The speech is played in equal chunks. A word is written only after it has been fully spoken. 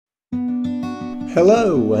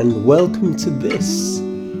Hello and welcome to this,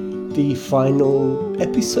 the final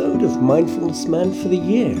episode of Mindfulness Man for the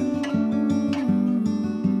year.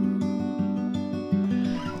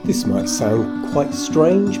 This might sound quite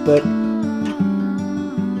strange, but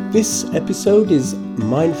this episode is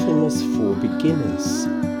mindfulness for beginners.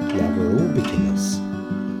 Now we're all beginners,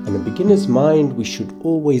 and a beginner's mind we should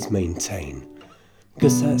always maintain,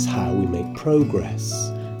 because that's how we make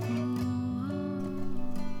progress.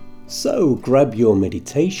 So grab your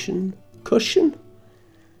meditation cushion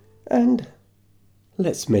and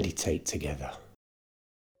let's meditate together.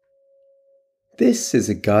 This is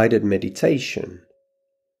a guided meditation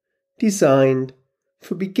designed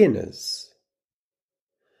for beginners,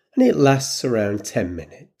 and it lasts around 10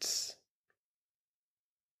 minutes.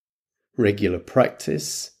 Regular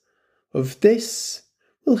practice of this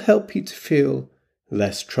will help you to feel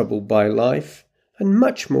less troubled by life and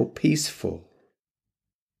much more peaceful.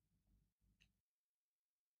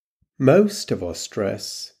 Most of our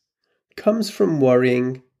stress comes from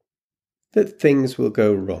worrying that things will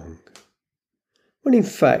go wrong, when in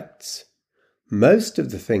fact, most of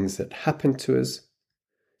the things that happen to us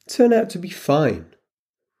turn out to be fine,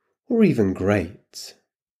 or even great.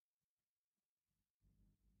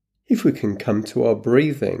 If we can come to our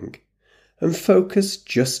breathing and focus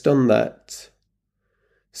just on that,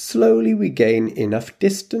 slowly we gain enough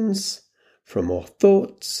distance from our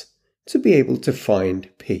thoughts to be able to find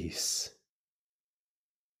peace.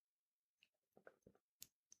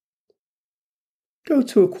 Go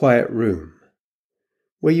to a quiet room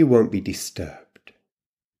where you won't be disturbed.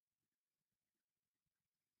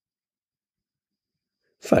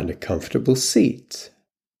 Find a comfortable seat,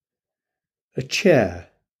 a chair,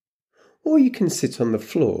 or you can sit on the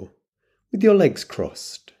floor with your legs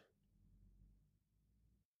crossed.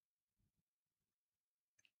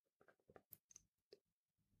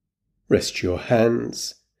 Rest your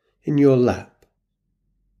hands in your lap,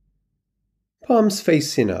 palms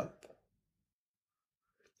facing up,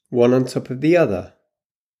 one on top of the other,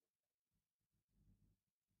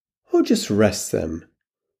 or just rest them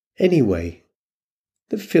any way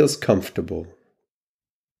that feels comfortable.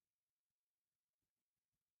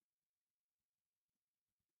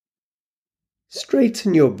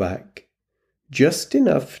 Straighten your back just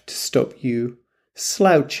enough to stop you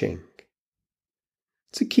slouching,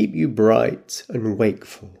 to keep you bright and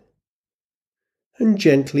wakeful, and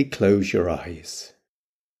gently close your eyes.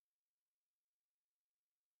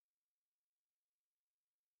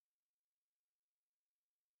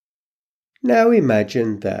 Now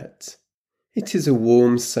imagine that it is a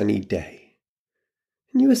warm sunny day,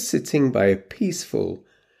 and you are sitting by a peaceful,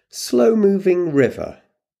 slow-moving river.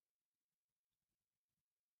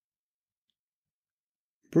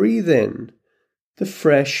 Breathe in the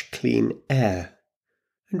fresh, clean air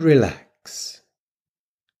and relax.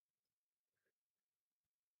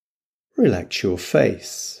 Relax your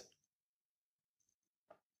face.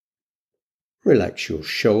 Relax your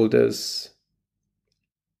shoulders.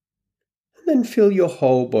 And then feel your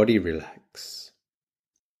whole body relax.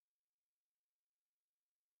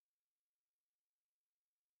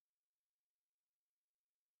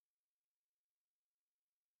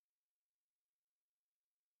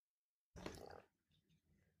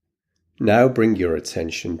 Now bring your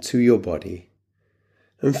attention to your body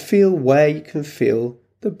and feel where you can feel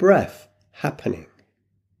the breath happening.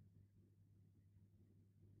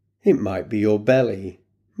 It might be your belly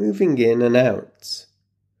moving in and out,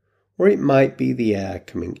 or it might be the air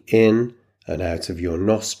coming in and out of your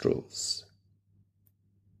nostrils.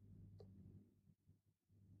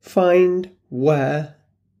 Find where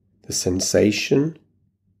the sensation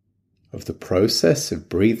of the process of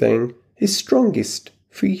breathing is strongest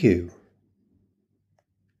for you.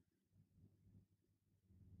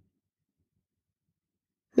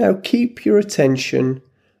 Now keep your attention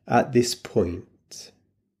at this point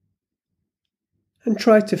and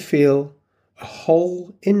try to feel a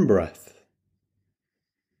whole in-breath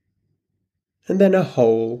and then a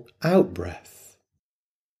whole out-breath.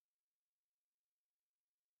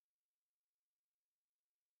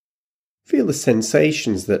 Feel the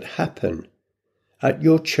sensations that happen at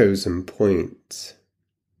your chosen point.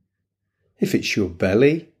 If it's your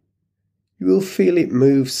belly, you will feel it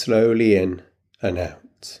move slowly in and out.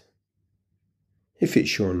 If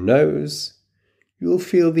it's your nose, you will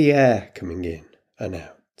feel the air coming in and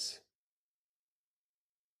out.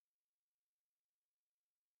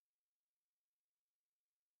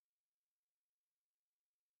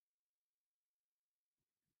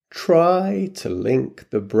 Try to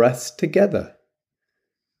link the breaths together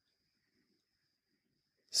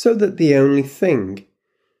so that the only thing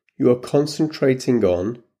you are concentrating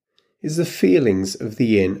on is the feelings of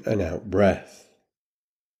the in and out breath.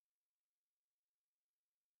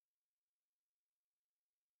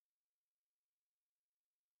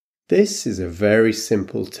 This is a very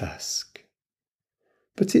simple task,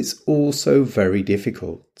 but it's also very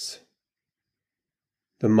difficult.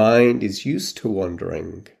 The mind is used to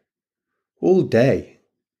wandering all day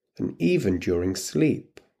and even during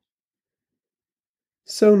sleep.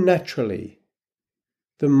 So naturally,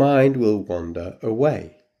 the mind will wander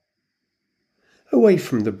away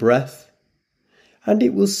from the breath, and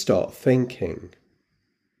it will start thinking.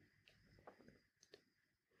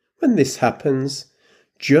 When this happens,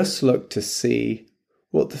 just look to see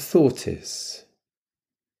what the thought is.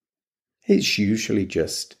 It's usually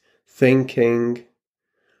just thinking,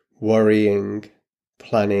 worrying,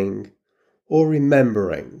 planning, or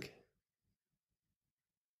remembering.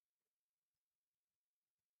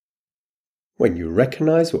 When you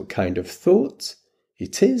recognize what kind of thought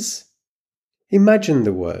it is, imagine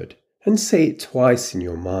the word and say it twice in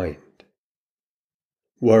your mind.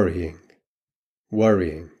 Worrying,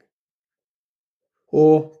 worrying.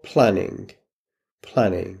 Or planning,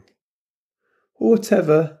 planning. Or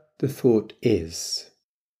whatever the thought is.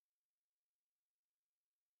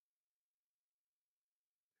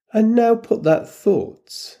 And now put that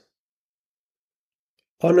thought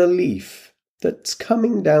on a leaf that's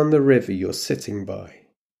coming down the river you're sitting by.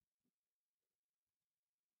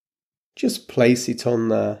 Just place it on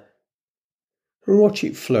there and watch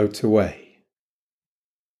it float away.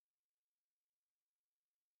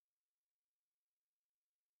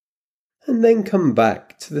 And then come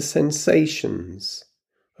back to the sensations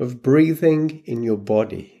of breathing in your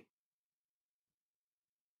body.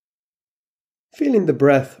 Feeling the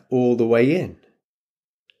breath all the way in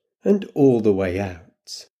and all the way out.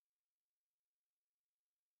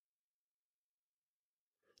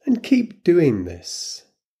 And keep doing this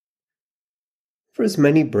for as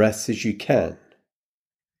many breaths as you can.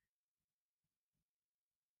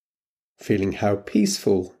 Feeling how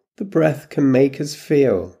peaceful the breath can make us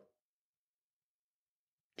feel.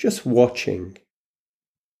 Just watching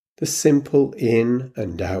the simple in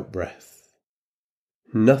and out breath.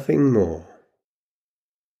 Nothing more.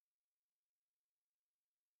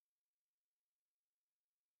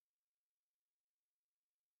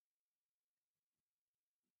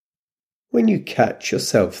 When you catch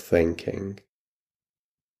yourself thinking,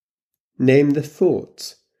 name the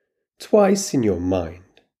thought twice in your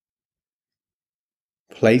mind.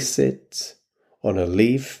 Place it on a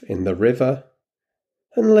leaf in the river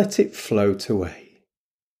and let it float away.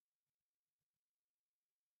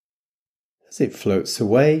 As it floats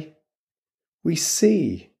away, we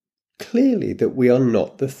see clearly that we are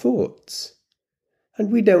not the thoughts,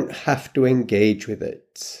 and we don't have to engage with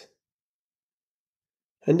it.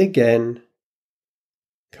 And again,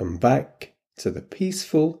 come back to the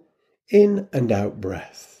peaceful in and out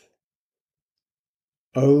breath.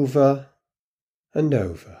 Over and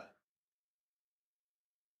over.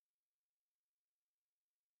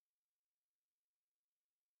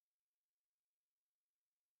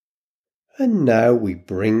 And now we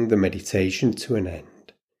bring the meditation to an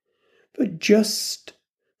end. But just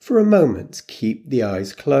for a moment, keep the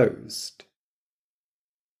eyes closed.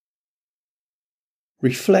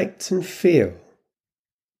 Reflect and feel.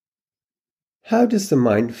 How does the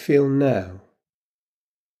mind feel now?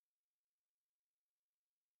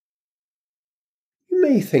 You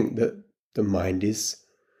may think that the mind is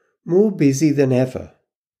more busy than ever,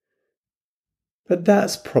 but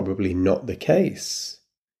that's probably not the case.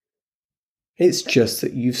 It's just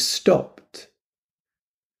that you've stopped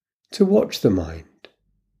to watch the mind,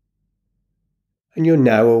 and you're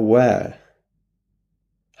now aware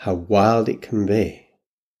how wild it can be.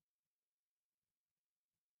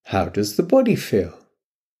 How does the body feel?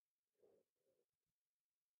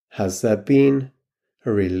 Has there been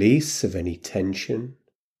a release of any tension?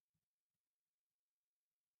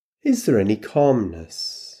 Is there any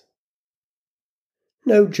calmness?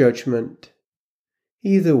 No judgment,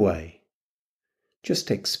 either way.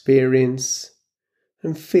 Just experience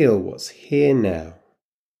and feel what's here now.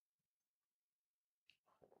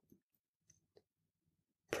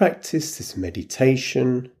 Practice this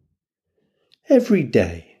meditation every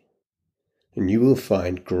day, and you will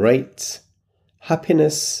find great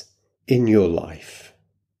happiness in your life.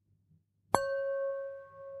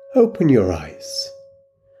 Open your eyes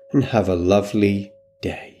and have a lovely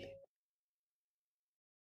day.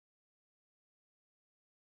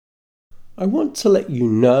 I want to let you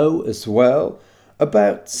know as well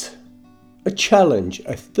about a challenge,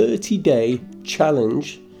 a 30-day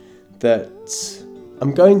challenge that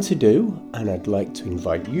I'm going to do, and I'd like to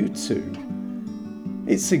invite you to.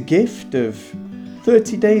 It's a gift of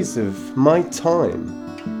 30 days of my time,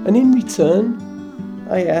 and in return,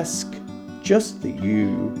 I ask just that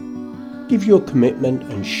you give your commitment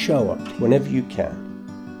and show up whenever you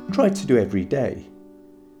can. Try to do every day.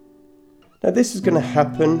 Now, this is going to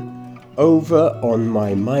happen over on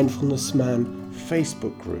my Mindfulness Man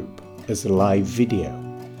Facebook group as a live video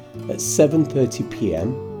at 7:30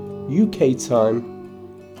 p.m. UK time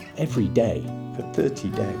every day for 30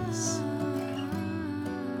 days.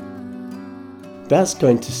 That's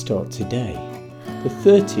going to start today, the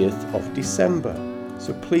 30th of December.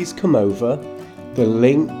 So please come over. The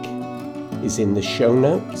link is in the show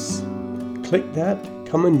notes. Click that,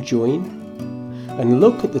 come and join, and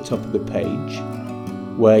look at the top of the page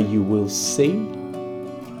where you will see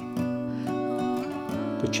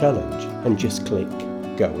the challenge and just click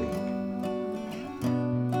going.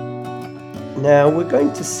 Now we're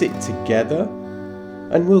going to sit together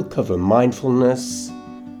and we'll cover mindfulness,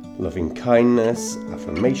 loving kindness,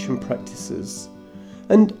 affirmation practices,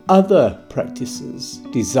 and other practices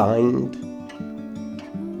designed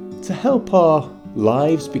to help our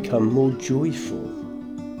lives become more joyful.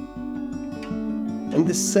 And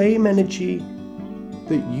the same energy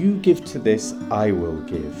that you give to this, I will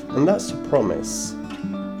give. And that's a promise.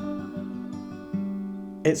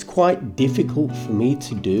 It's quite difficult for me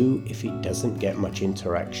to do if it doesn't get much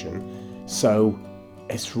interaction. So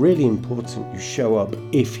it's really important you show up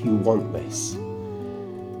if you want this.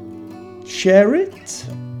 Share it.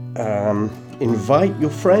 Invite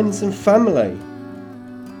your friends and family.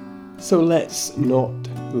 So let's not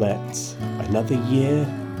let another year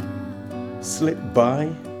slip by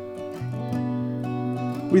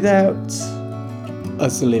without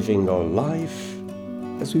us living our life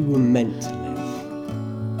as we were meant to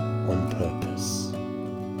live, on purpose.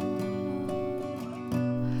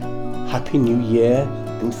 Happy New Year,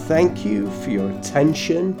 and thank you for your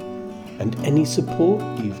attention and any support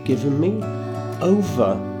you've given me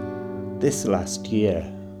over this last year.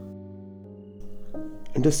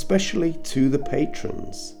 And especially to the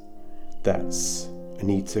patrons. That's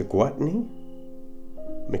Anita Guatney,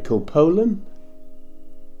 Mikkel Polam,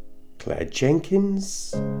 Claire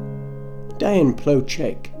Jenkins, Diane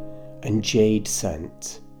Plocek, and Jade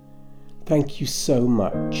Sant. Thank you so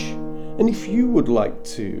much. And if you would like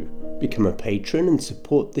to become a patron and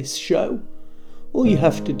support this show, all you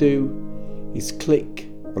have to do is click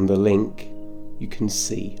on the link you can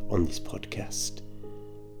see on this podcast.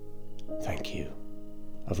 Thank you.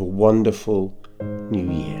 Have a wonderful new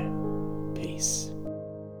year. Peace.